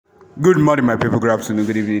Good morning, my people. Good afternoon,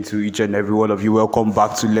 good evening to each and every one of you. Welcome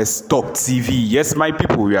back to Let's Talk TV. Yes, my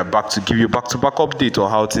people, we are back to give you back-to-back update on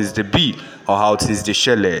how it is the B or how it is the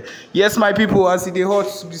shelle. Yes, my people, as it is hot,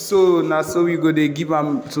 so now so we go they give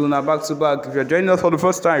them to now back-to-back. If you're joining us for the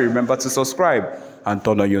first time, remember to subscribe and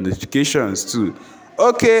turn on your notifications too.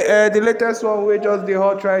 Okay, the latest one we just the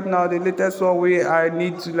hot right now. The latest one we I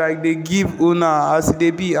need to like they give una as they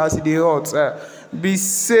be as they hot. Be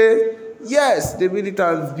say. Yes, the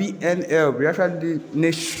militants BNL, Biafra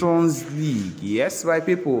Nations League. Yes, my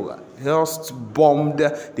people, just bombed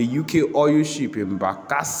the UK oil ship in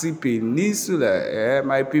Bømbś Peninsula.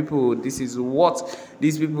 My people, this is what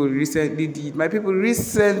these people recently did. My people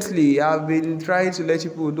recently have been trying to let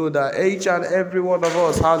people know that each and every one of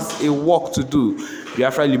us has a work to do.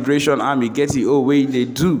 Biafra Liberation Army get it all way they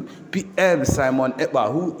do. PM Simon Ekpa,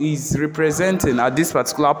 who is representing at this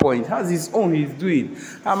particular point, has his own he's doing.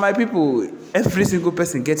 And my people, every single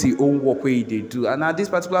person gets his own work way they do. And at this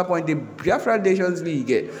particular point, the Biafra Nations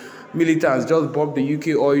League militants just bombed the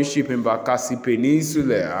UK oil ship in Bømbś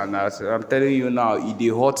Peninsula. And as I'm telling you now, it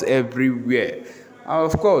is hot everywhere. And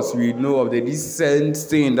of course, we know of the recent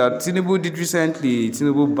thing that Tinubu did recently.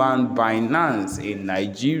 Tinubu banned Binance in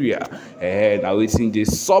Nigeria. Now waiting the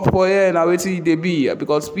sub for here, now waiting they be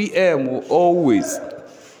because PM will always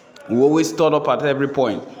turn up at every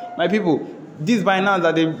point. My people, this Binance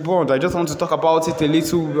that they banned, I just want to talk about it for a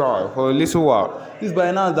little while. This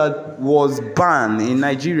Binance that was banned in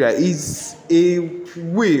Nigeria is a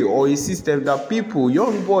way or a system that people,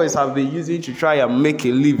 young boys, have been using to try and make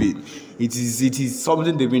a living. It is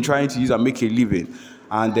something they've been trying to use and make a living,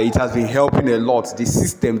 and it has been helping a lot the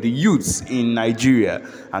system, the youths in Nigeria,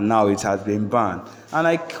 and now it has been banned. And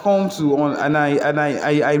I come to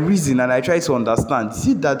I reason and I try to understand. Is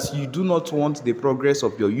it that you do not want the progress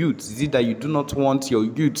of your youths? Is it that you do not want your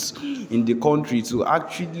youths in the country to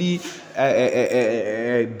actually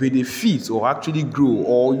benefit or actually grow,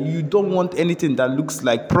 or you don't want anything that looks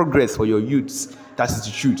like progress for your youths? That is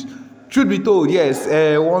the truth. Truth be told, yes,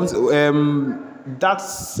 once that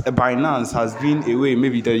Binance has been a way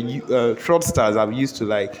maybe the fraudsters have used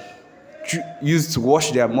to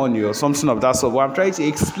wash their money or something of that sort. But I'm trying to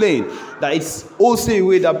explain that it's also a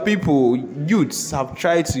way that people, youths, have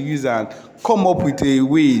tried to use and come up with a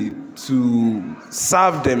way to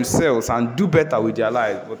serve themselves and do better with their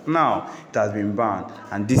lives. But now it has been banned,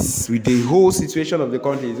 and this with the whole situation of the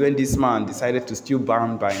country is when this man decided to still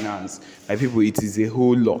ban Binance. My people, it is a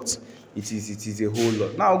whole lot. It is a whole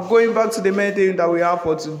lot. Now, going back to the main thing that we have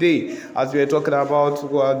for today, as we are talking about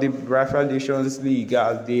the Biafra Nations League,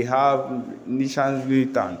 as they have nations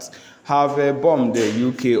militants have bombed the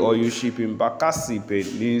UK oil ship in Bømbś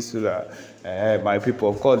Peninsula. My people,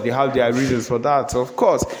 of course, they have their reasons for that, of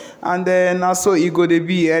course. And then also it go to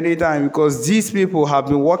be anytime, because these people have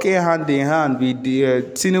been working hand in hand with the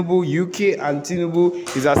Tinubu UK, and Tinubu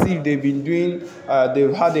is as if they've been doing,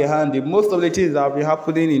 they've had a hand in most of the things that have been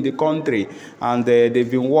happening in the country, and they've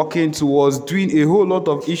been working towards doing a whole lot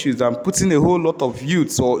of issues and putting a whole lot of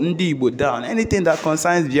youths or Ndibo down. Anything that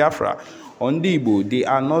concerns Biafra or Ndibo, they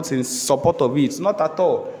are not in support of it, not at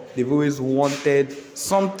all. They've always wanted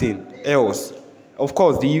something else. Of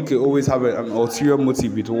course, the UK always have an ulterior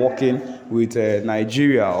motive with working with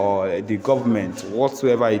Nigeria or the government,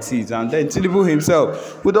 whatsoever it is. And then Tinubu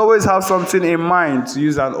himself would always have something in mind to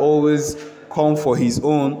use and always come for his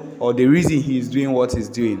own or the reason he is doing what he's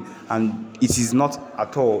doing. And it is not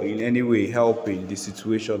at all in any way helping the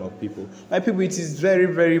situation of people. My people, it is very,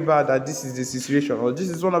 very bad that this is the situation, or this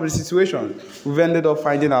is one of the situations we've ended up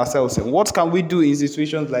finding ourselves in. What can we do in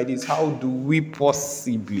situations like this? How do we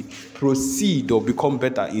possibly proceed or become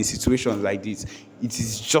better in situations like this? It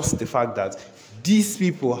is just the fact that these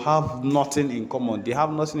people have nothing in common. They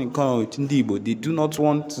have nothing in common with Ndibo. They do not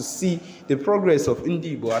want to see the progress of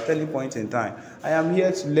Ndibo at any point in time. I am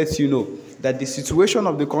here to let you know that the situation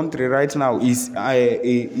of the country right now is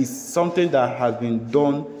something that has been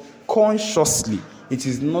done consciously. It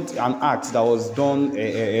is not an act that was done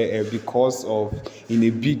because of in a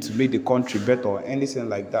bid to make the country better or anything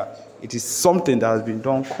like that. It is something that has been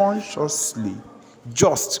done consciously,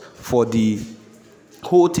 just for the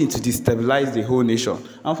whole thing to destabilize the whole nation,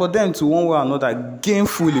 and for them to one way or another gain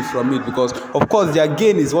fully from it, because of course their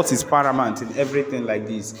gain is what is paramount in everything like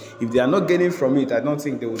this. If they are not gaining from it, I don't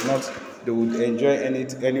think they would enjoy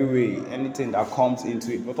anything that comes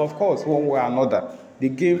into it. But of course, one way or another, they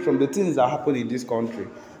gain from the things that happen in this country,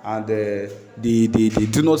 and they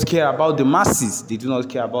do not care about the masses. They do not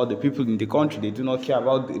care about the people in the country. They do not care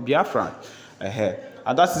about the Biafran.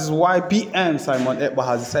 And that is why PM Simon Ekpa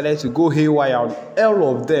has decided to go haywire on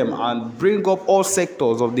all of them and bring up all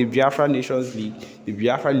sectors of the Biafra Nations League, the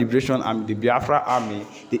Biafra Liberation Army, the Biafra Army,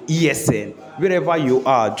 the ESN. Wherever you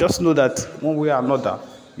are, just know that one way or another,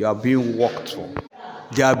 you are being worked for.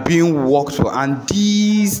 They are being worked for, and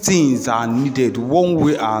these things are needed one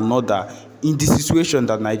way or another in the situation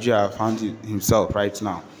that Nigeria found himself right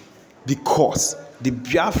now. Because the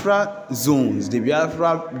Biafra zones, the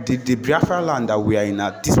Biafra land that we are in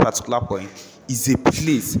at this particular point is a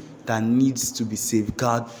place that needs to be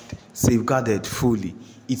safeguarded fully.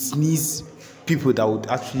 It needs people that would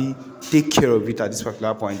actually take care of it at this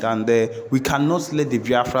particular point, and we cannot let the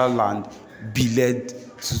Biafra land be led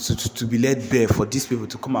to be led bare for these people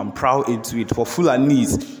to come and prowl into it, for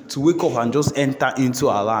Fulanis to wake up and just enter into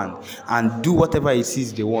our land and do whatever it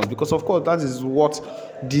is they want. Because of course that is what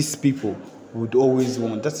these people would always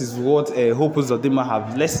want. That is what Hope Uzodinma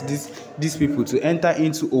have left these people to enter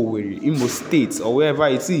into Owerri, Imo State, or wherever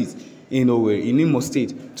it is in Owerri, in Imo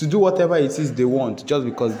State, to do whatever it is they want, just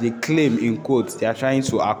because they claim, in quotes, they are trying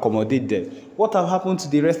to accommodate them. What have happened to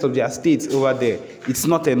the rest of their states over there? It's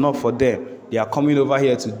not enough for them. They are coming over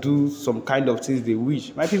here to do some kind of things they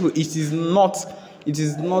wish. My people, it is not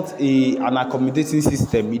an accommodating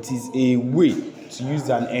system. It is a way to use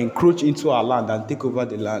and encroach into our land and take over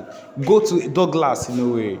the land. Go to Douglas in a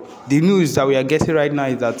way. The news that we are getting right now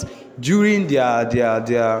is that during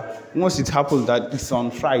their once it happens that it's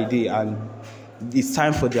on Friday and it's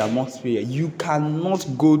time for their month prayer, you cannot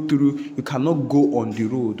go on the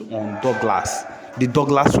road on Douglas. The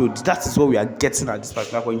Douglas Road, that is what we are getting at this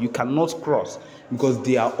particular point. You cannot cross because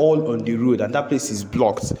they are all on the road and that place is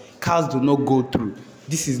blocked. Cars do not go through.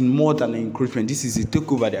 This is more than an encroachment. This is a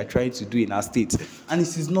takeover they are trying to do in our state, and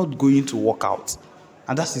it is not going to work out.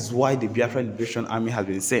 And that is why the Biafra Liberation Army has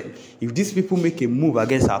been saying, if these people make a move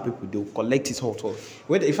against our people, they will collect it all.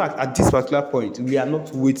 In fact, at this particular point, we are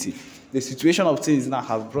not waiting. The situation of things now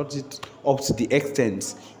has brought it up to the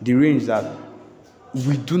extent, the range that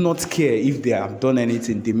we do not care if they have done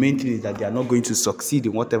anything. The main thing is that they are not going to succeed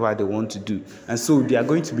in whatever they want to do. And so they are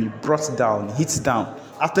going to be brought down, hit down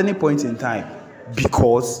at any point in time,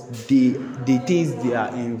 because the things they are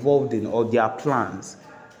involved in or their plans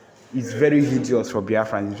is very hideous for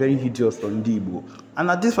Biafra, it's very hideous for Ndibo. And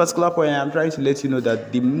at this particular point, I am trying to let you know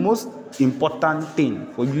that the most important thing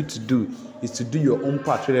for you to do is to do your own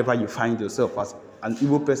part wherever you find yourself as an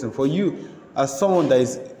Igbo person. For you, as someone that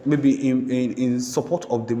is maybe in support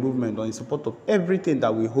of the movement or in support of everything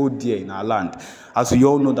that we hold dear in our land, as we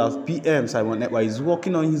all know that PM Simon Ekpa is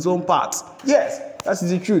working on his own part. Yes, that is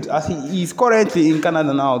the truth. As he is currently in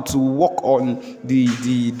Canada now to work on the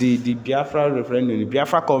Biafra referendum, the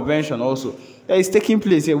Biafra convention also that is taking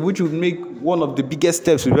place here, which would make one of the biggest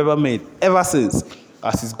steps we've ever made ever since,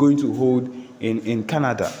 as it's going to hold in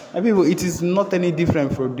Canada. And people, it is not any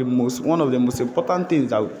different from one of the most important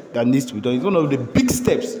things that needs to be done. It's one of the big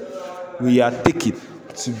steps we are taking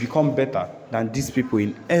to become better than these people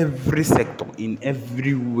in every sector, in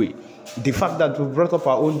every way. The fact that we brought up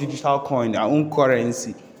our own digital coin, our own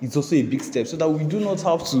currency, is also a big step, so that we do not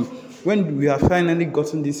have to, when we have finally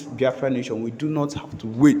gotten this Biafra nation, we do not have to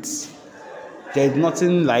wait. There is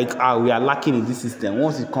nothing like, we are lacking in this system.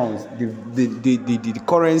 Once it comes, the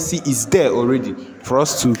currency is there already for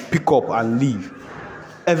us to pick up and leave.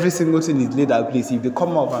 Every single thing is laid in place. If they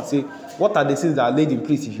come up and say, what are the things that are laid in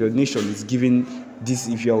place if your nation is giving this,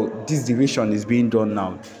 if this division is being done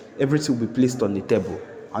now, everything will be placed on the table.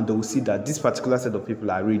 And they will see that this particular set of people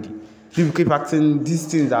are ready. People keep asking, these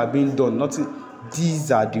things are being done.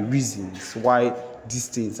 These are the reasons why these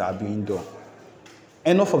things are being done.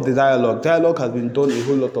 Enough of the dialogue. Dialogue has been done a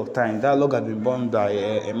whole lot of times. Dialogue has been done by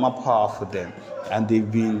a map power for them, and they've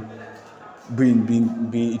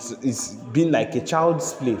it's been like a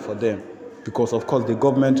child's play for them, because of course the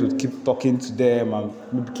government would keep talking to them and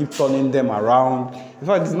keep turning them around. In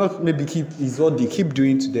fact, it's not maybe it's what they keep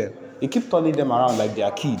doing to them. They keep turning them around like they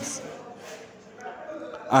are kids,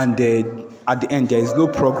 and at the end there is no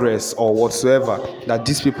progress or whatsoever that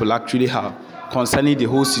these people actually have concerning the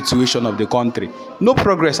whole situation of the country. No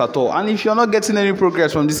progress at all. And if you're not getting any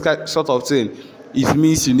progress from this sort of thing, it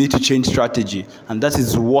means you need to change strategy. And that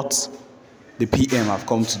is what the PM have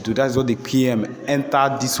come to do. That's what the PM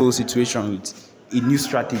entered this whole situation with, a new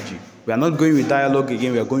strategy. We are not going with dialogue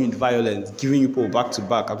again, we are going with violence, giving people back to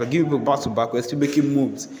back. After giving people back to back, we're still making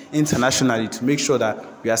moves internationally to make sure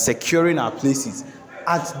that we are securing our places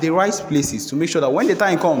at the right places, to make sure that when the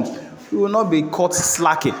time comes, we will not be caught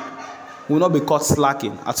slacking. We will not be caught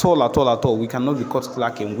slacking at all. We cannot be caught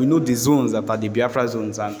slacking. We know the zones that are the Biafra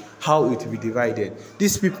zones and how it will be divided.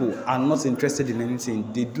 These people are not interested in anything.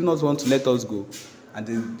 They do not want to let us go.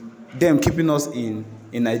 and them keeping us in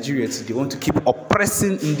Nigeria today want to keep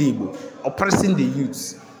oppressing Igbo, oppressing the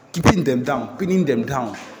youths, keeping them down, pinning them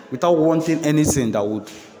down, without wanting anything that would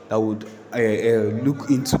look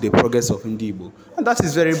into the progress of Igbo. And that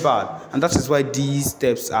is very bad. And that is why these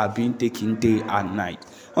steps are being taken day and night.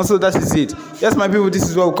 Also, that is it. Yes, my people, this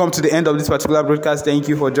is where we come to the end of this particular broadcast. Thank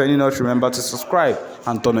you for joining us. Remember to subscribe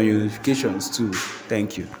and turn on your notifications too.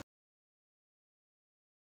 Thank you.